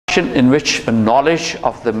in which a knowledge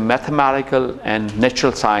of the mathematical and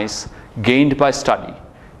natural science gained by study,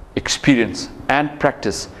 experience, and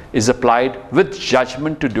practice is applied with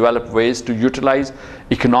judgment to develop ways to utilize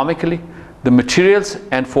economically the materials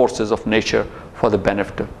and forces of nature for the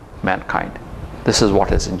benefit of mankind. This is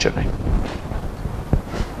what is engineering.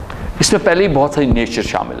 इसमें पहले ही बहुत सारी nature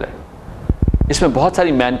शामिल है, इसमें बहुत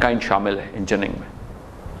सारी Mankind शामिल है इंजीनियरिंग में,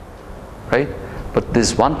 right? But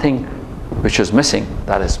there's one thing which is missing,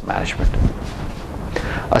 that is management.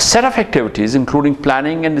 A set of activities including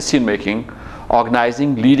planning and decision making,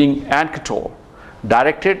 organizing, leading, and control,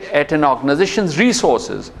 directed at an organization's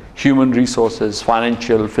resources, human resources,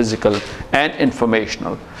 financial, physical, and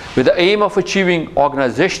informational, with the aim of achieving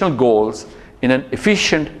organizational goals in an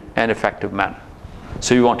efficient and effective manner.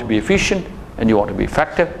 So you want to be efficient, and you want to be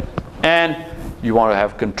effective, and you want to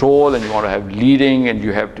have control, and you want to have leading, and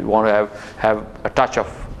you want to have a touch of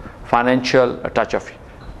financial, a touch of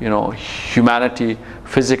humanity,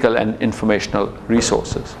 physical and informational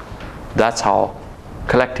resources. That's how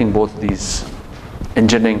collecting both these,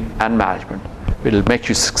 engineering and management, will make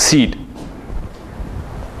you succeed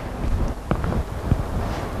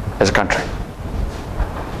as a country.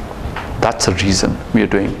 That's the reason we are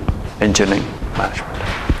doing engineering management.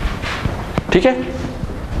 ठीक है?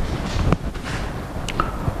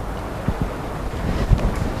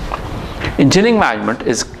 Engineering management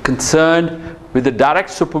is concerned with the direct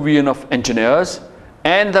supervision of engineers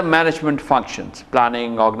and the management functions,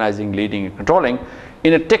 planning, organizing, leading, and controlling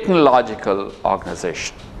in a technological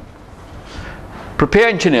organization. Prepare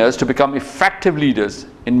engineers to become effective leaders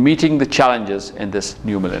in meeting the challenges in this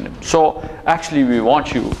new millennium. So actually we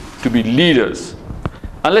want you to be leaders.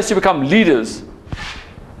 Unless you become leaders,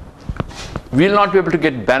 we will not be able to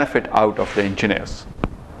get benefit out of the engineers.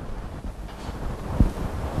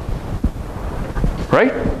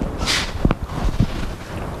 Right?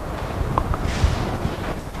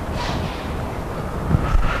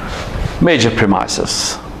 Major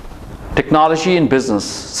premises. Technology and business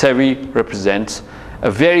savvy represents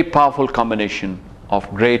a very powerful combination of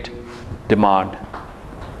great demand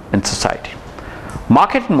in society.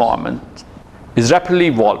 Market environment is rapidly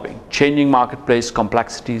evolving, changing marketplace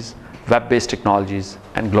complexities, web-based technologies,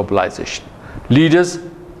 and globalization. Leaders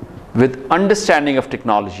with understanding of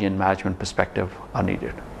technology and management perspective are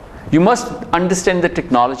needed. You must understand the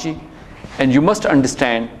technology, and you must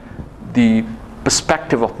understand the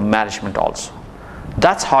perspective of management also.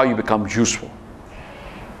 That's how you become useful.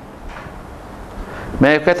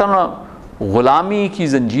 मैं कहता हूँ ना, गुलामी की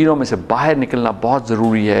जंजीरों में से बाहर निकलना बहुत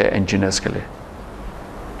ज़रूरी है इंजीनियर्स के लिए.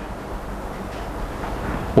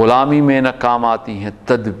 गुलामी में न काम आती हैं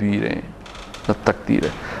तदबीरें न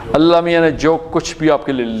तकदीरें. अल्लाह मियाँ ने जो कुछ भी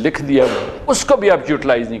आपके लिए लिख दिया उसको भी आप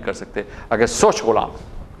यूटिलाइज नहीं कर सकते अगर सोच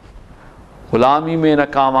गुलामी में न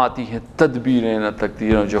काम आती हैं तदबीरें न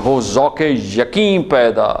तकदीरें, जो हो ज़ौक़े यकीन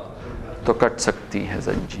पैदा तो कट सकती हैं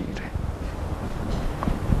जंजीरें.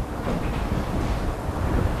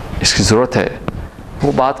 इसकी ज़रूरत है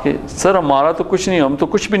वो बात कि सर हमारा तो कुछ नहीं, हम तो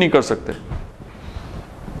कुछ भी नहीं कर सकते,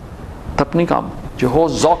 तब नहीं काम. जो हो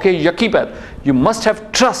ज़ौक़े यकीन पैदा, you must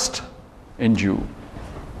have trust in you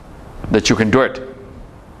that you can do it.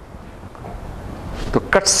 तो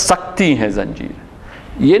कट सकती हैं जंजीर.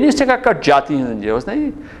 ये नहीं उसने कहा कट जाती हैं जंजीर, उसने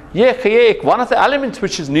ये एक one of the elements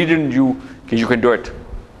which is needed in you कि you can do it.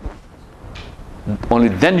 Only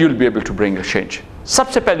then you'll be able to bring a change.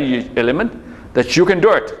 सबसे पहले ये element that you can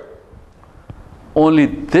do it. Only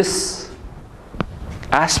this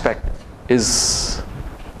aspect is,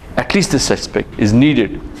 at least this aspect is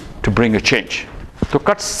needed to bring a change. तो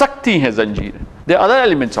cut सकती हैं जंजीर. There are other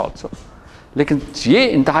elements also, लेकिन ये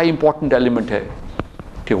इंतहाई important element है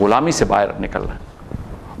कि गुलामी से बाहर निकलना है.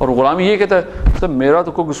 और गुलामी ये कहता है सर मेरा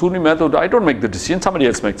तो कोई कसूर नहीं, मैं तो I don't make the decision, somebody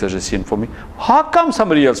else makes the decision for me. How come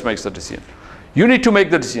somebody else makes the decision? You need to make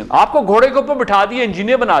the decision. आपको घोड़े के ऊपर बिठा दिया,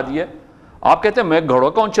 इंजीनियर बना दिया, आप कहते हैं मैं घोड़ा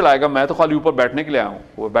कौन चलाएगा, मैं तो खाली ऊपर बैठने के लिए आया हूँ.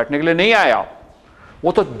 वो बैठने के लिए नहीं आया,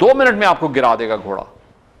 वो तो 2 मिनट में आपको गिरा देगा घोड़ा.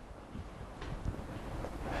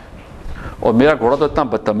 और मेरा घोड़ा तो इतना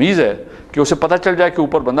बदतमीज़ है कि उसे पता चल जाए कि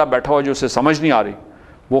ऊपर बंदा बैठा हुआ जो उसे समझ नहीं आ रही,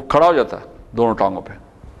 वो खड़ा हो जाता है दोनों टांगों पे.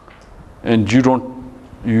 एंड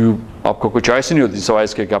आपको कोई चॉइस नहीं होती सिवाय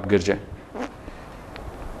इसके कि आप गिर जाएं.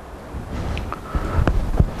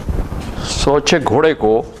 सोचे घोड़े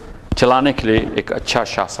को चलाने के लिए एक अच्छा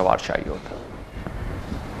शाह सवार चाहिए होता है.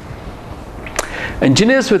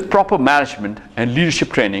 Engineers with proper management and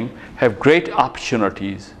leadership training have great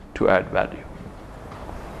opportunities to add value.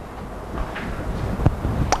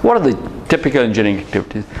 What are the typical engineering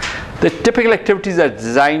activities? The typical activities are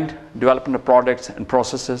designed, development of products and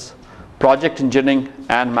processes, project engineering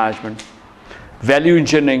and management, value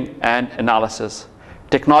engineering and analysis,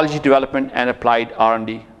 technology development and applied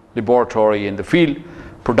R&D, laboratory in the field,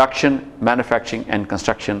 production, manufacturing and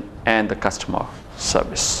construction, and the customer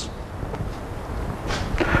service.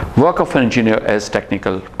 Work of an engineer as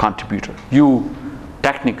technical contributor. You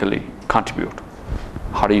technically contribute.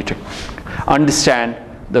 How do you understand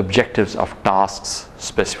the objectives of tasks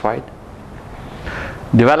specified?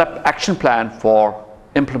 Develop action plan for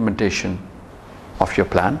implementation of your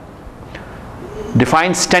plan.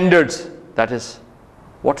 Define standards, that is,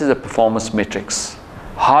 what is a performance matrix?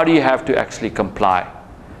 How do you have to actually comply?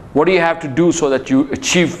 What do you have to do so that you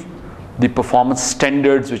achieve the performance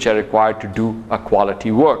standards which are required to do a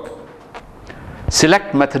quality work?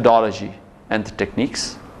 Select methodology and the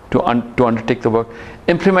techniques to undertake the work.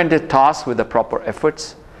 Implement the task with the proper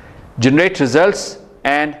efforts. Generate results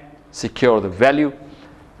and secure the value.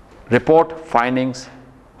 Report findings,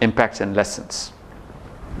 impacts and lessons.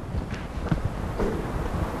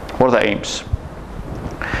 What are the aims?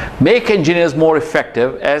 Make engineers more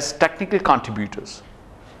effective as technical contributors.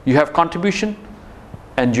 You have contribution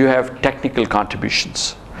and you have technical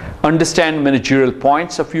contributions. Understand managerial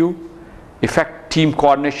points of view, effect team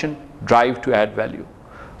coordination, drive to add value.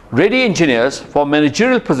 Ready engineers for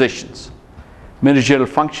managerial positions, managerial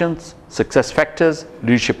functions, success factors,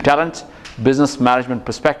 leadership talents, business management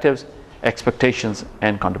perspectives, expectations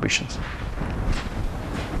and contributions.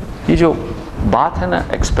 ये जो बात है ना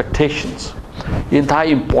expectations, ये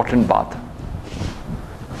इंतहाई important बात है.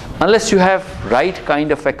 Unless you have right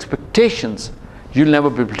kind of expectations, you'll never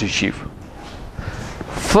be able to achieve.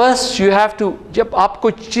 First you have to, जब आप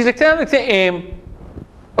कोई चीज़ लिखते हैं ना, लिखते हैं aim,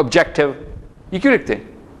 objective, ये क्यों लिखते हैं?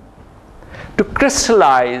 To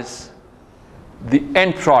crystallize the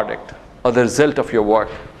end product or the result of your work.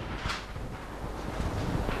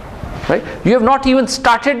 Right? You have not even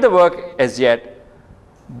started the work as yet,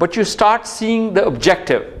 but you start seeing the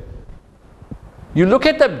objective. You look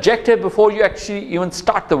at the objective before you actually even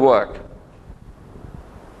start the work.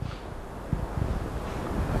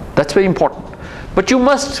 That's very important. But you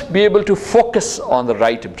must be able to focus on the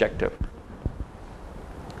right objective.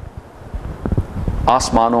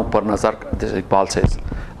 आसमानों पर नज़र, जैसे Iqbal says,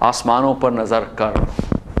 आसमानों पर नज़र कर,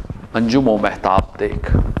 अंजुमो महताब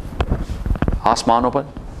देख. आसमानों पर.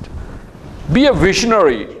 Be a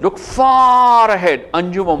visionary. Look far ahead.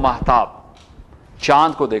 अंजुमो Mahtab.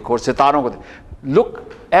 चांद को देखो और सितारों को देखो.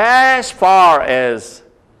 Look as far as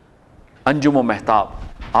अंजुमो Mahtab.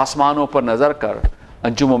 आसमानों पर नज़र कर,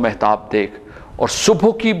 अंजुमो महताब देख. और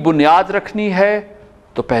सुबह की बुनियाद रखनी है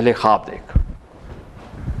तो पहले ख्वाब देख.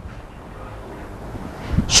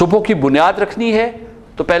 सुबह की बुनियाद रखनी है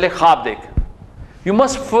तो पहले ख्वाब देख. You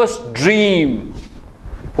must first dream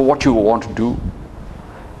for what you want to do.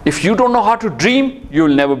 If you don't know how to dream, you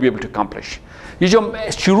will never be able to accomplish. ये जो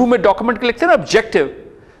शुरू में डॉक्यूमेंट के लिखते हैं ना objective,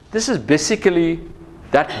 this is basically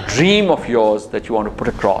that dream of yours that you want to put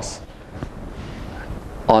across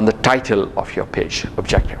on the title of your page,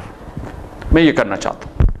 objective. मैं ये करना चाहता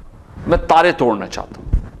हूँ, मैं तारे तोड़ना चाहता हूँ.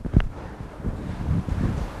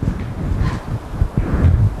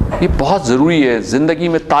 ये बहुत ज़रूरी है ज़िंदगी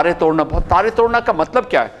में तारे तोड़ना. बहुत तारे तोड़ना का मतलब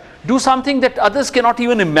क्या है? Do something that others cannot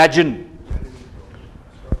even imagine.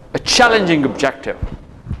 A challenging objective.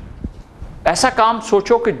 ऐसा काम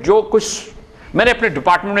सोचो कि जो कुछ, मैंने अपने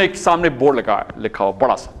डिपार्टमेंट में एक सामने बोर्ड लिखा हो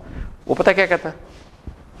बड़ा सा, वो पता क्या कहता है?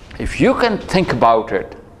 If you can think about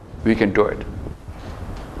it, we can do it.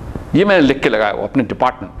 ये मैंने लिख के लगाया वो अपने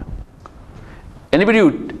डिपार्टमेंट में. Anybody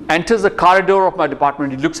who enters the corridor of my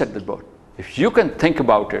department, he looks at the board. If you can think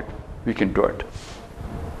about it, we can do it.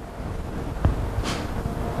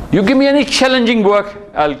 You give me any challenging work,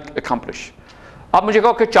 I'll accomplish. आप मुझे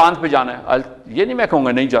कहो कि चांद पे जाना है, ये नहीं मैं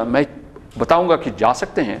कहूँगा नहीं जाना, मैं बताऊँगा कि जा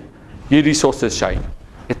सकते हैं, ये रिसोर्सेज चाहिए,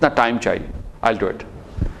 इतना टाइम चाहिए, I'll do it.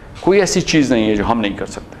 कोई ऐसी चीज़ नहीं है जो हम नहीं कर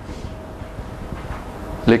सकते.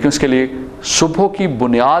 लेकिन उसके लिए सुबह की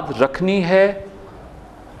बुनियाद रखनी है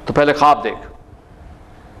तो पहले ख्वाब देख.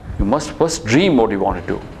 You must first dream what you want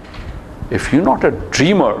to do. If you're not a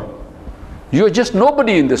dreamer, you're just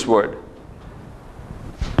nobody in this world.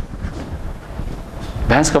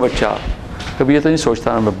 भैंस का बच्चा कभी ये तो नहीं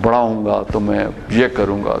सोचता ना मैं बड़ा होऊंगा तो मैं ये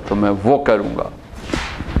करूंगा तो मैं वो करूंगा.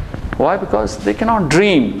 Why? Because they cannot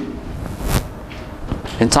dream.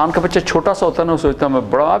 इंसान का बच्चा छोटा सा होता है ना, सोचता है मैं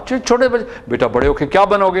बड़ा. आप छोटे बच्चे, बेटा बड़े होके क्या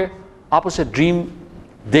बनोगे? आप उसे ड्रीम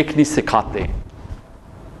देखनी सिखाते हैं.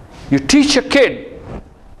 You teach a kid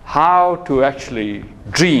how to actually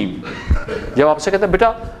dream. जब आपसे कहते हैं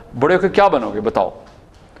बेटा बड़े होके क्या बनोगे बताओ,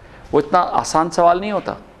 वो इतना आसान सवाल नहीं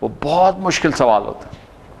होता, वो बहुत मुश्किल सवाल होता है,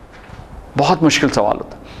 बहुत मुश्किल सवाल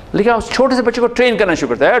होता है. लेकिन उस छोटे से बच्चे को ट्रेन करना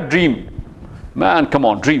शुरू करता है. Dream man, come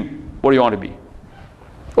on dream, what do you want to be.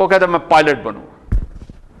 वो कहता है मैं पायलट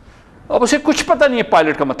बनूंगा। अब उसे कुछ पता नहीं है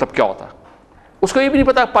पायलट का मतलब क्या होता है। उसको ये भी नहीं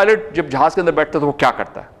पता पायलट जब जहाज के अंदर बैठता है तो वो क्या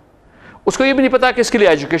करता है। उसको ये भी नहीं पता कि इसके लिए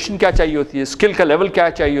एजुकेशन क्या चाहिए होती है, स्किल का लेवल क्या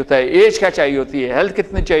चाहिए होता है, एज क्या चाहिए होती है, हेल्थ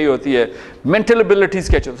कितनी चाहिए होती है, मेंटल एबिलिटीज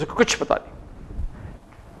क्या चाहिए, उसको कुछ पता नहीं।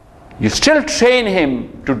 You still train him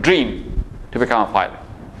to dream to become a pilot.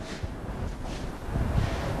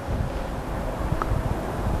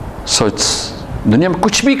 So it's दुनिया में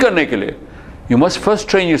कुछ भी करने के लिए you must first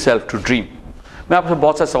train yourself to dream. मैं आपसे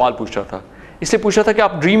बहुत सारे सवाल पूछ रहा था, इसलिए पूछ रहा था कि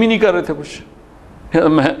आप ड्रीम ही नहीं कर रहे थे कुछ।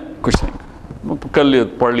 मैं कुछ नहीं कर लिया,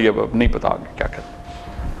 पढ़ लिया, अब नहीं पता आगे क्या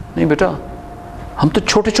करना। नहीं बेटा, हम तो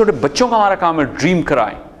छोटे छोटे बच्चों का हमारा काम है ड्रीम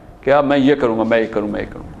कराएं कि मैं ये करूंगा, मैं ये करूँ, मैं ये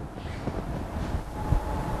करूँ।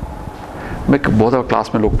 मैं बहुत बार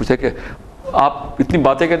क्लास में लोग पूछते कि आप इतनी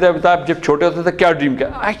बातें कहते हैं, आप जब छोटे होते थे क्या ड्रीम किया?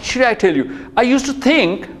 Actually I tell you, I used to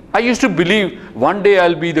think, I used to believe one day I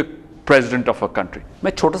will be the president of a country.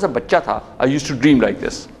 मैं छोटा सा बच्चा था, I used to dream like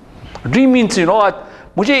this. Dream means you know,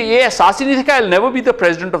 मुझे ये एहसास ही नहीं था कि I will never be the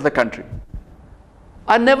president of the country.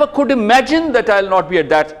 I never could imagine that I will not be at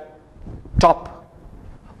that top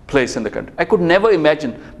place in the country. I could never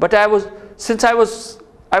imagine, but since I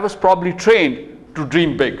was probably trained to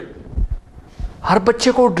dream big. हर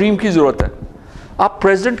बच्चे को dream की जरूरत है। आप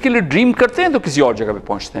president के लिए dream करते हैं तो किसी और जगह पे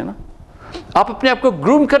पहुंचते हैं ना। आप अपने आप को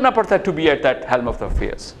ग्रूम करना पड़ता है to be at that helm of the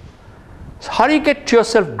affairs. How do you get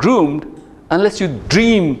yourself groomed unless you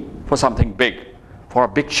dream for something big, for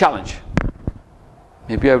a big challenge?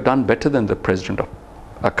 Maybe I've done better than the president of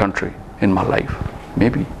a country in my life.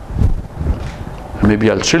 Maybe. Maybe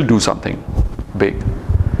I'll still do something big.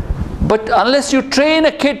 But unless you train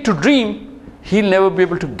a kid to dream, he'll never be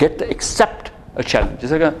able to accept a challenge.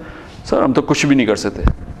 जैसे कि sir हम तो कुछ भी नहीं कर सकते,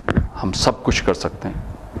 हम सब कुछ कर सकते हैं।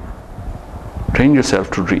 Train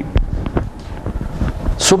yourself to dream.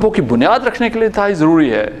 सुबह की बुनियाद रखने के लिए था जरूरी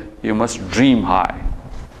है, you must dream high.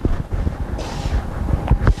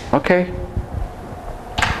 Okay.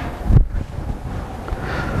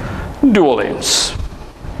 Dual aims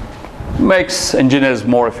makes engineers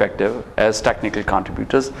more effective as technical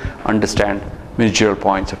contributors understand managerial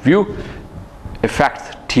points of view,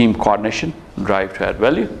 affect team coordination, drive to add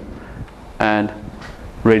value, and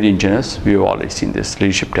ready engineers, we've already seen this,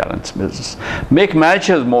 leadership talents business, make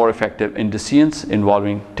managers more effective in decisions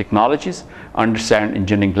involving technologies, understand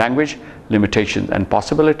engineering language, limitations and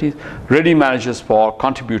possibilities, ready managers for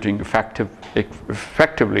contributing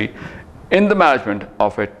effectively in the management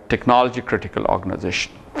of a technology critical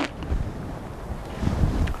organization.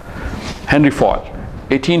 Henry Ford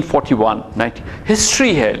 1841-90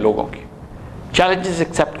 history है लोगों की challenges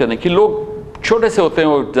accept करने की। लोग छोटे से होते हैं,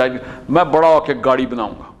 वो मैं बड़ा होकर गाड़ी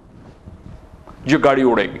बनाऊंगा जो गाड़ी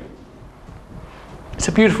उड़ेगी। It's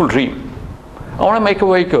a beautiful dream. I want to make a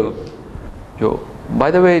vehicle. By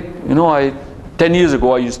the way, you know, 10 years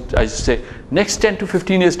ago I used to say next 10 to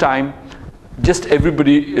 15 years time just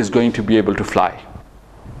everybody is going to be able to fly.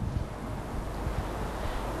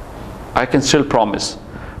 I can still promise.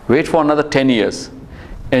 Wait for another 10 years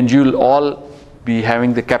and you'll all be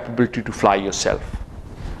having the capability to fly yourself.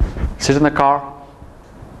 Sit in the car,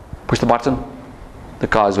 push the button, the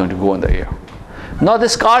car is going to go in the air. Now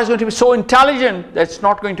this car is going to be so intelligent that it's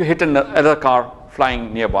not going to hit another car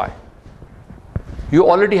flying nearby. You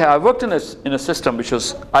already have, I worked in a system which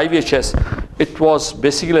was IVHS. It was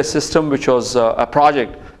basically a system which was a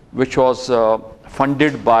project which was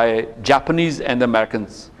funded by Japanese and the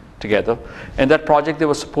Americans together. And that project, they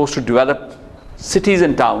were supposed to develop cities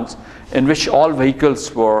and towns in which all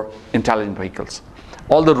vehicles were intelligent vehicles.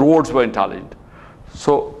 All the roads were intelligent.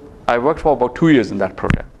 So I worked for about 2 years in that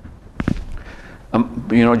program.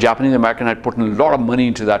 You know, Japanese and American had put in a lot of money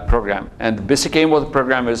into that program, and the basic aim of the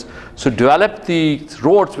program is to develop the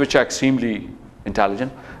roads which are extremely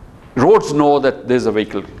intelligent. Roads know that there's a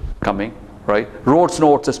vehicle coming, right? Roads know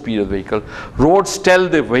what's the speed of the vehicle. Roads tell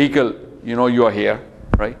the vehicle, you know, you are here,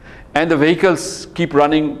 right? And the vehicles keep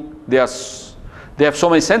running. They have so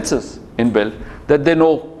many sensors inbuilt that they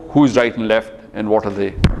know who's right and left and what are they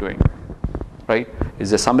doing, right? Is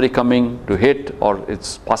there somebody coming to hit, or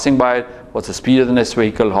it's passing by? What's the speed of the next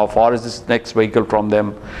vehicle? How far is this next vehicle from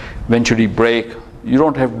them? When should he brake? You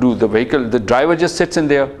don't have to do the vehicle. The driver just sits in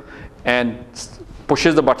there and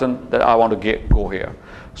pushes the button that I want to go here.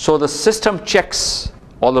 So the system checks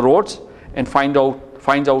all the roads and finds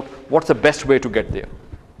out what's the best way to get there,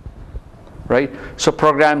 right? So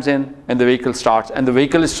programs in, and the vehicle starts, and the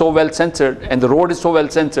vehicle is so well censored, and the road is so well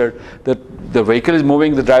censored that the vehicle is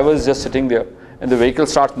moving, the driver is just sitting there, and the vehicle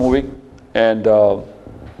starts moving, and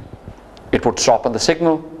it would stop on the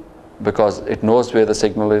signal because it knows where the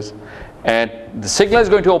signal is, and the signal is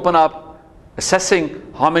going to open up assessing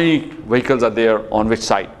how many vehicles are there on which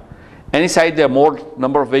side. Any side there are more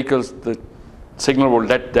number of vehicles, the signal will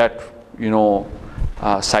let that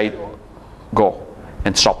side go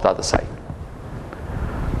and stop the other side.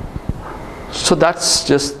 So that's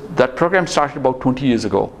just, that program started about 20 years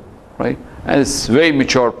ago, right? And it's a very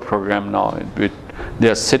mature program now.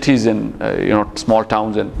 There are cities in small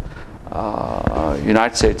towns in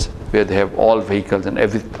United States where they have all vehicles and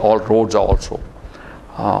all roads are also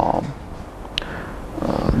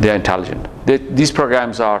they are intelligent. These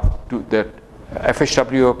programs are the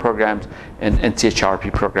FHWO programs and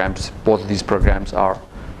NCHRP programs. Both of these programs are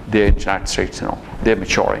there in the United States. They're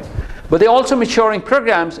maturing, but they're also maturing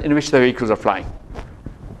programs in which the vehicles are flying.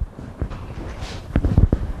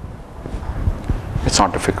 It's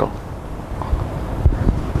not difficult.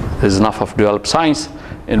 There's enough of developed science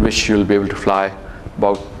in which you'll be able to fly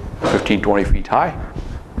about 15-20 feet high,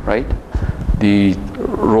 right? The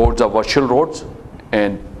roads are virtual roads,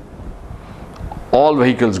 and all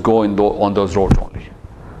vehicles go on those roads only.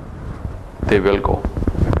 They will go.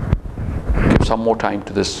 Give some more time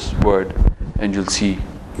to this word, and you'll see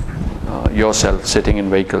yourself sitting in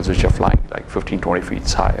vehicles which are flying like 15-20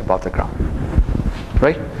 feet high above the ground,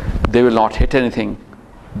 right? They will not hit anything.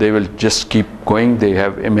 They will just keep going. They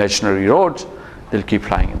have imaginary roads. They'll keep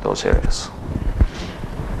flying in those areas.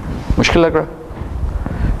 Mushkil lag raha?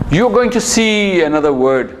 You're going to see another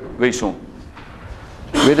word very soon,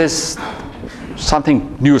 where there's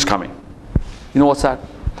something new is coming. You know what's that?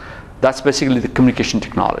 That's basically the communication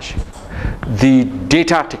technology, the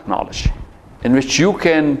data technology, in which you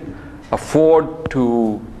can afford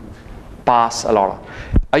to pass a lot of.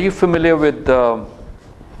 Are you familiar with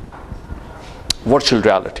virtual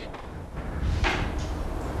reality?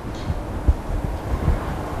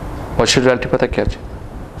 Virtual reality पता क्या है?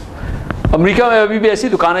 America में अभी भी ऐसी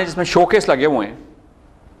दुकान है जिसमें शोकेस लगे हुए हैं,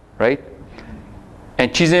 राइट?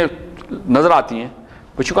 एंड चीज़ें नज़र आती हैं,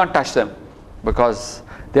 but you can't touch them because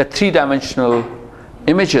they are three-dimensional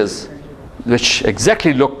images which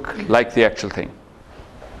exactly look like the actual thing,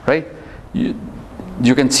 right?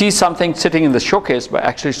 You can see something sitting in the showcase, but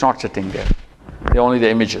actually it's not sitting there. They're only the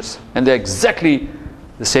images, and they're exactly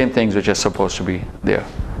the same things which are supposed to be there.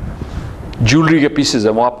 Jewellery के pieces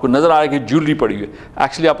है, वो आपको नजर आ रहा है कि jewellery पड़ी हुई है,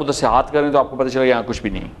 एक्चुअली आप उधर से हाथ करें तो आपको पता चलेगा यहाँ कुछ भी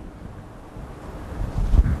नहीं है.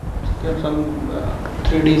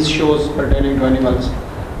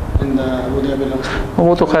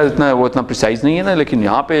 वो तो खैर इतना प्रिसाइज नहीं है ना, लेकिन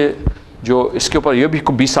यहाँ पे जो इसके ऊपर ये भी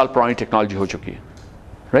 20 साल पुरानी टेक्नोलॉजी हो चुकी है,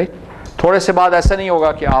 राइट? थोड़े से बाद ऐसा नहीं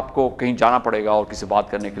होगा कि आपको कहीं जाना पड़ेगा और किसी बात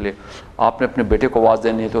करने के लिए आपने अपने बेटे को आवाज़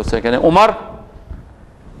देनी है तो उससे कहते हैं Umar,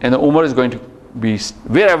 and Umar is going to be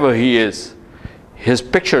wherever he is, his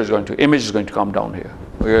picture is going to, image is going to come down here.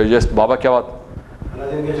 Just Baba kya baat?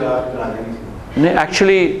 No,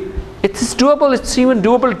 actually it's doable. It's even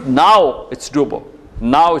doable now. It's doable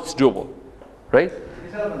now. It's doable, right?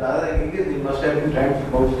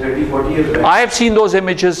 I have seen those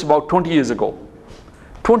images about 20 years ago.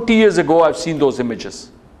 20 years ago I've seen those images,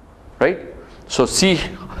 right? So see,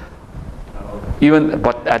 even,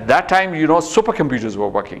 but at that time, supercomputers were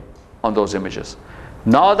working on those images.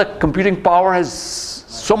 Now the computing power has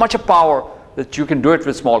so much of power that you can do it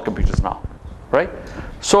with small computers now, right?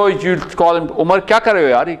 So you call him, Umar क्या कर रहे हो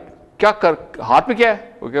यार? क्या कर, हाथ में क्या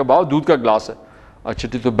है? Okay, बाबा दूध का ग्लास है. अच्छा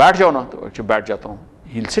तो बैठ जाओ ना. तो अच्छा बैठ जाता हूँ.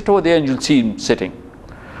 He'll sit over there and you'll see him sitting.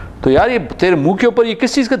 तो यार ये तेरे मुंह के ऊपर ये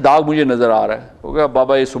किस चीज़ का दाग मुझे नज़र आ रहा है? Okay,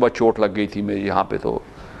 बाबा ये सुबह चोट लग गई थी मेरी यहाँ पे तो.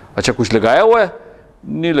 अच्छा कुछ लगाया हुआ है?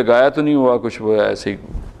 नहीं लगाया तो नहीं हुआ कुछ, वो ऐसे ही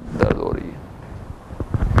दर्द हो रही है.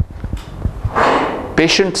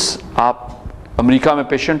 पेशेंट्स, आप अमेरिका में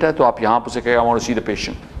पेशेंट है तो आप यहाँ पर से कहेगा I want to see the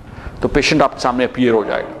patient, तो पेशेंट आपके सामने अपीयर हो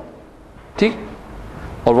जाएगा, ठीक?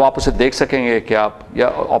 और वो आप उसे देख सकेंगे कि आप, या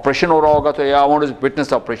ऑपरेशन हो रहा होगा तो या I want to witness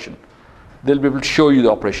the operation, they will be able to show you the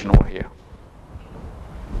operation over here,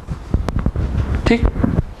 ठीक?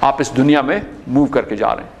 आप इस दुनिया में मूव करके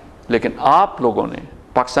जा रहे हैं, लेकिन आप लोगों ने,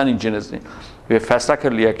 पाकिस्तानी इंजीनियर्स ने ये फैसला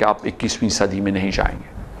कर लिया कि आप 21वीं सदी में नहीं जाएंगे.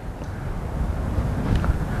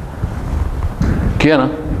 किया ना,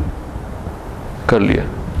 कर लिया.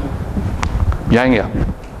 जाएंगे आप,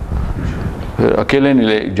 फिर अकेले नहीं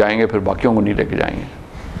ले जाएंगे, फिर बाकियों को नहीं लेके जाएंगे.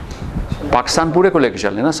 पाकिस्तान पूरे को लेके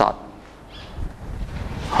चले ना साथ.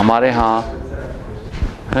 हमारे यहाँ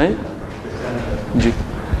है जी.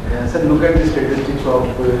 Sir, look at the statistics of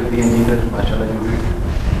the engineers, mashallah, you did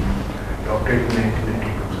doctorate in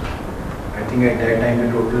 1992. I think at that time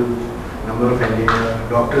the total number of engineers,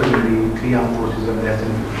 doctors in the 3 armed forces were less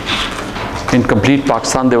than 50. In complete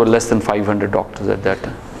Pakistan, there were less than 500 doctors at that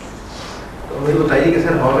time. So मुझे बताइए कि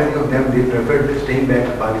sir how many of them they preferred staying back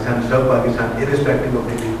to Pakistan, serve Pakistan irrespective of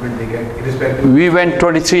the treatment they get, irrespective. We went,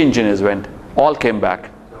 23 engineers went, all came back.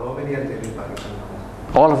 So how many are there in Pakistan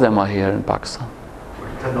now? All of them are here in Pakistan.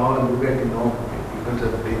 But sir, now look at people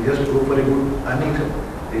sir, they just go for a good earning sir.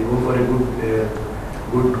 They go for a good.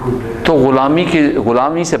 तो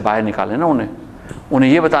गुलामी से बाहर निकाले ना उन्हें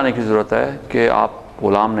ये बताने की ज़रूरत है कि आप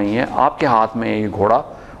गुलाम नहीं है, आपके हाथ में ये घोड़ा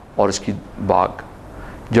और इसकी बाग।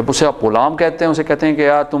 जब उसे आप गुलाम कहते हैं, उसे कहते हैं कि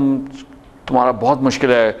यार तुम्हारा बहुत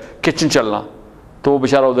मुश्किल है किचन चलना, तो वो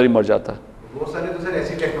बेचारा उधर ही मर जाता है। बहुत सारे तो सर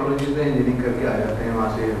ऐसी टेक्नोलॉजीज में इंजीनियरिंग करके आ जाते हैं, वहाँ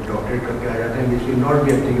से डॉक्टरेट करके आ जाते हैं, which will not be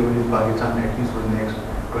applicable in Pakistan at least for the next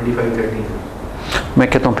 25-30 years। मैं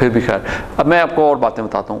कहता हूँ फिर भी खैर, अब मैं आपको और बातें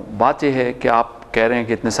बताता हूँ। बात यह है कि आप कह रहे हैं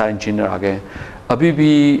कि इतने सारे इंजीनियर आ गए हैं, अभी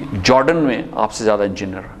भी जॉर्डन में आपसे ज़्यादा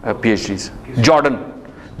इंजीनियर PhDs।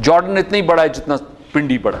 जॉर्डन इतना ही बड़ा है जितना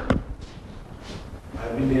पिंडी बड़ा है,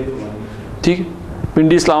 ठीक है,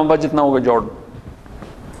 पिंडी इस्लामाबाद जितना होगा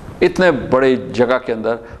जॉर्डन। इतने बड़े जगह के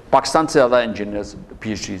अंदर पाकिस्तान से ज़्यादा इंजीनियर्स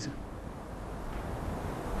PhDs हैं।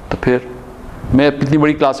 तो फिर मैं इतनी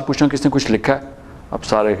बड़ी क्लास से पूछ रहा हूँ किसने कुछ लिखा है, अब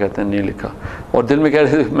सारे कहते हैं नहीं लिखा, और दिल में कह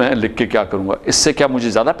रहे थे मैं लिख के क्या करूँगा, इससे क्या मुझे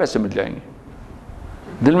ज़्यादा पैसे मिल जाएंगे।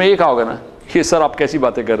 दिल में ये कहा होगा ना कि सर आप कैसी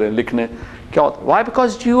बातें कर रहे हैं, लिखने क्या होता है। Y?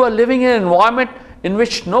 Because you are living in an environment in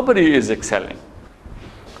which nobody is excelling,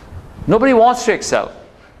 nobody wants to Excel.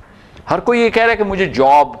 हर कोई ये कह रहा है कि मुझे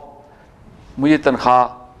जॉब, मुझे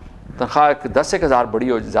तनख्वाह 10,000 बड़ी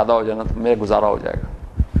हो ज़्यादा हो जाना तो मेरा गुजारा हो जाएगा।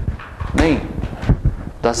 नहीं,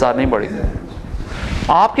 10,000 नहीं बढ़ेगी।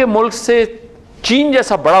 आपके मुल्क से चीन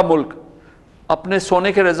जैसा बड़ा मुल्क अपने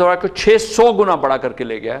सोने के रिजर्वायर को 600 गुना बड़ा करके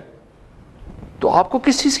ले गया है, तो आपको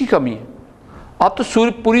किस चीज़ की कमी है? आप तो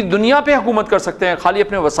पूरी दुनिया पे हुकूमत कर सकते हैं, खाली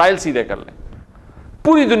अपने वसाइल सीधे कर लें।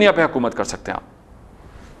 पूरी दुनिया पे हुकूमत कर सकते हैं आप।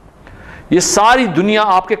 ये सारी दुनिया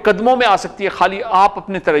आपके कदमों में आ सकती है, खाली आप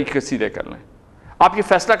अपने तरीके सीधे कर लें। आप ये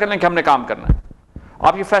फैसला कर लें कि हमने काम करना है,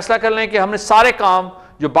 आप ये फैसला कर लें कि हमने सारे काम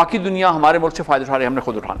जो बाकी दुनिया हमारे मुल्क से फ़ायदा उठा रही है हमने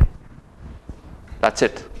खुद उठाने। That's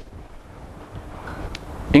it.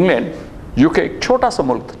 इंग्लैंड, यूके एक छोटा सा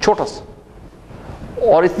मुल्क था, छोटा सा,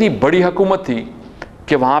 और इतनी बड़ी हुकूमत थी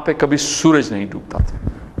कि वहाँ पे कभी सूरज नहीं डूबता था,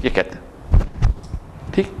 ये कहते हैं।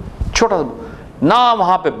 ठीक, छोटा सा, ना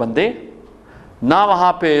वहाँ पे बंदे, ना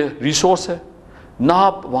वहाँ पे रिसोर्स है, ना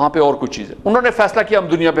वहाँ पे और कुछ चीज़ है। उन्होंने फैसला किया हम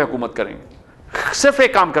दुनिया पे हुकूमत करेंगे। सिर्फ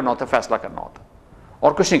एक काम करना होता है, फैसला करना होता है,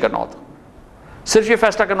 और कुछ नहीं करना होता। सिर्फ ये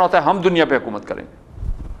फैसला करना होता है हम दुनिया पे हुकूमत करेंगे।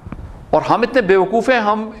 और हम इतने बेवकूफ़ हैं,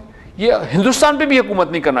 हम ये हिंदुस्तान पे भी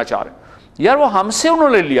हुकूमत नहीं करना चाह रहे। यार वो हमसे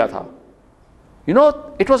उन्होंने लिया था। You know,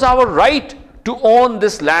 it was our right to own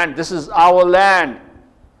this land. This is our land.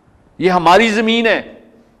 ये हमारी ज़मीन है।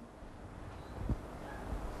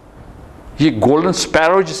 ये गोल्डन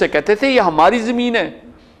स्पैरो जिसे कहते थे, ये हमारी ज़मीन है।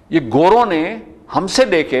 ये गोरों ने हमसे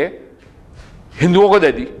लेके हिंदुओं को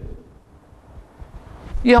दे दी।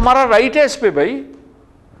 ये हमारा राइट है इस पे भाई,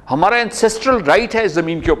 हमारा एंसेस्ट्रल राइट है इस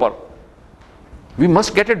ज़मीन के ऊपर। We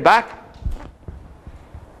must get it back.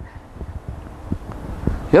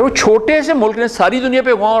 यार वो छोटे से मुल्क ने सारी दुनिया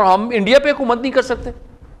पे हुआ और हम इंडिया पे हुकूमत नहीं कर सकते,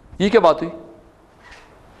 ये क्या बात हुई?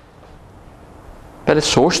 पहले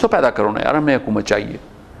सोच तो पैदा करो ना यार, हमें हुकूमत चाहिए,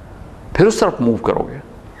 फिर उस तरफ मूव करोगे।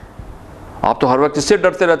 आप तो हर वक्त इससे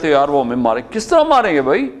डरते रहते हो यार वो हमें मारे। किस तरह मारेंगे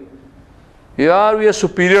भाई? यार वी आर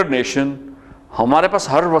सुपीरियर नेशन, हमारे पास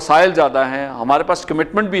हर वसाइल ज़्यादा हैं, हमारे पास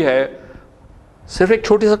कमिटमेंट भी है। सिर्फ एक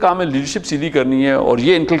छोटी सा काम है, लीडरशिप सीधी करनी है और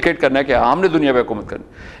ये इंकलकेट करना है कि हमने दुनिया पे हुकूमत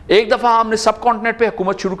करनी। एक दफ़ा हमने सब कॉन्टिनेंट पे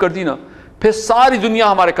हुकूमत शुरू कर दी ना, फिर सारी दुनिया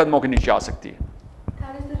हमारे कदमों के नीचे आ सकती है।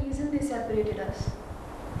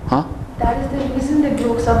 हाँ,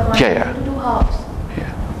 क्या यार?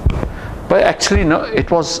 But actually no,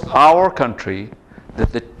 it was our country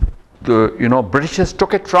that the Britishers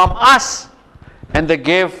took it from us and they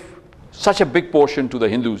gave such a big portion to the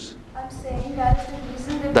Hindus. I'm saying that is the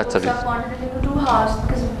reason they That's the broke reason. subcontinent into two halves,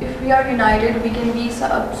 because if we are united, we can be a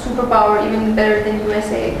superpower even better than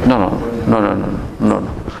USA. No.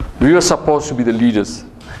 We were supposed to be the leaders.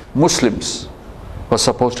 Muslims were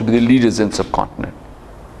supposed to be the leaders in subcontinent.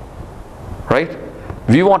 Right?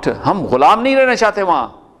 We want to, हम गुलाम नहीं रहना चाहते वहाँ,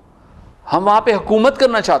 हम वहाँ पे हुकूमत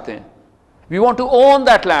करना चाहते हैं। We want to own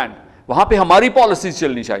that land. वहाँ पे हमारी पॉलिसीज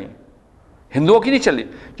चलनी चाहिए, हिंदुओं की नहीं चली।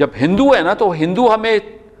 जब हिंदू है ना, तो हिंदू हमें,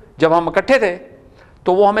 जब हम इकट्ठे थे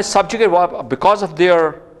तो वो हमें subjugate, because of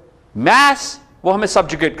their mess वो हमें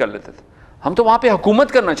सब्जुकेट कर लेते थे। हम तो वहाँ पे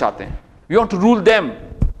हुकूमत करना चाहते हैं। We want to rule them.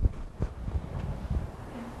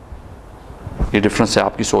 ये डिफरेंस है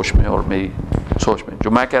आपकी सोच में और मेरी सोच में।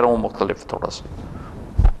 जो मैं कह रहा हूँ मुख्तलिफ थोड़ा सा,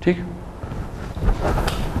 ठीक।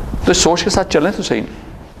 तो इस सोच के साथ चलें तो सही नहीं।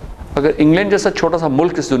 अगर इंग्लैंड जैसा छोटा सा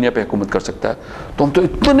मुल्क इस दुनिया पे हुकूमत कर सकता है, तो हम तो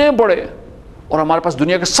इतने बड़े हैं और हमारे पास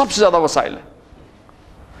दुनिया के सबसे ज़्यादा वसाइल हैं।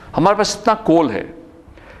 हमारे पास इतना कोल है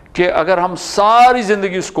कि अगर हम सारी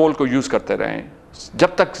ज़िंदगी उस कोल को यूज़ करते रहें,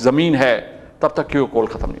 जब तक ज़मीन है तब तक वो कोल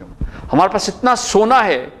ख़त्म नहीं होगा। हमारे पास इतना सोना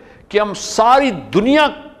है कि हम सारी दुनिया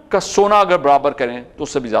का सोना अगर बराबर करें तो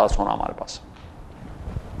उससे भी ज़्यादा सोना हमारे पास है।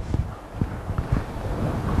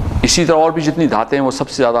 इसी तरह और भी जितनी धातें हैं वो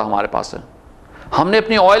सबसे ज़्यादा हमारे पास है। हमने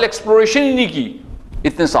अपनी ऑयल एक्सप्लोरेशन ही नहीं की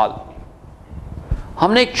इतने साल।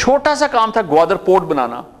 हमने एक छोटा सा काम था ग्वादर पोर्ट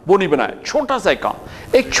बनाना, वो नहीं बनाया। छोटा सा एक काम,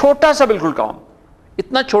 एक छोटा सा बिल्कुल काम,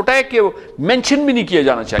 इतना छोटा है कि मेंशन भी नहीं किया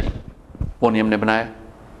जाना चाहिए, वो नहीं हमने बनाया।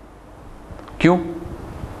 क्यों?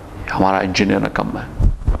 हमारा इंजीनियर कम है,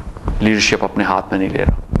 लीडरशिप अपने हाथ में नहीं ले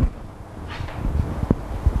रहा।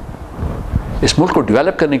 इस मुल्क को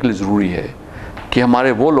डेवलप करने के लिए ज़रूरी है कि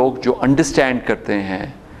हमारे वो लोग जो अंडरस्टैंड करते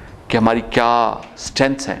हैं कि हमारी क्या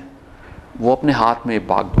स्ट्रेंथ्स हैं, वो अपने हाथ में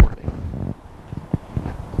बाग दौड़ लें।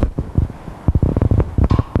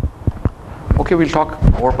 Okay, we'll talk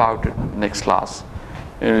more about it next class.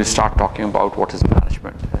 We'll start talking about what is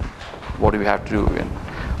management and what do we have to do. And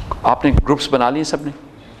आपने ग्रुप्स बना लिए सबने,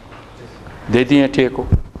 दे दिए हैं ठीक को।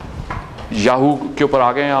 याहू के ऊपर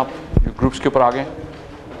आ गए हैं आप, ग्रुप्स के ऊपर आ गए,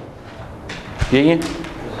 यही है,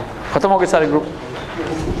 ख़त्म हो गए सारे ग्रुप।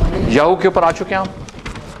 याहू के ऊपर आ चुके हैं आप?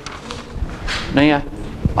 नहीं आए?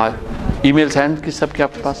 ईमेल सेंड की सबके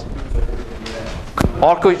आपके पास?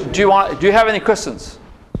 और कोई do you have any questions?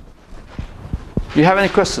 Do you have any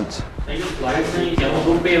questions? मेरे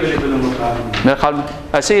ख्याल में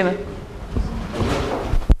ऐसे ही है ना।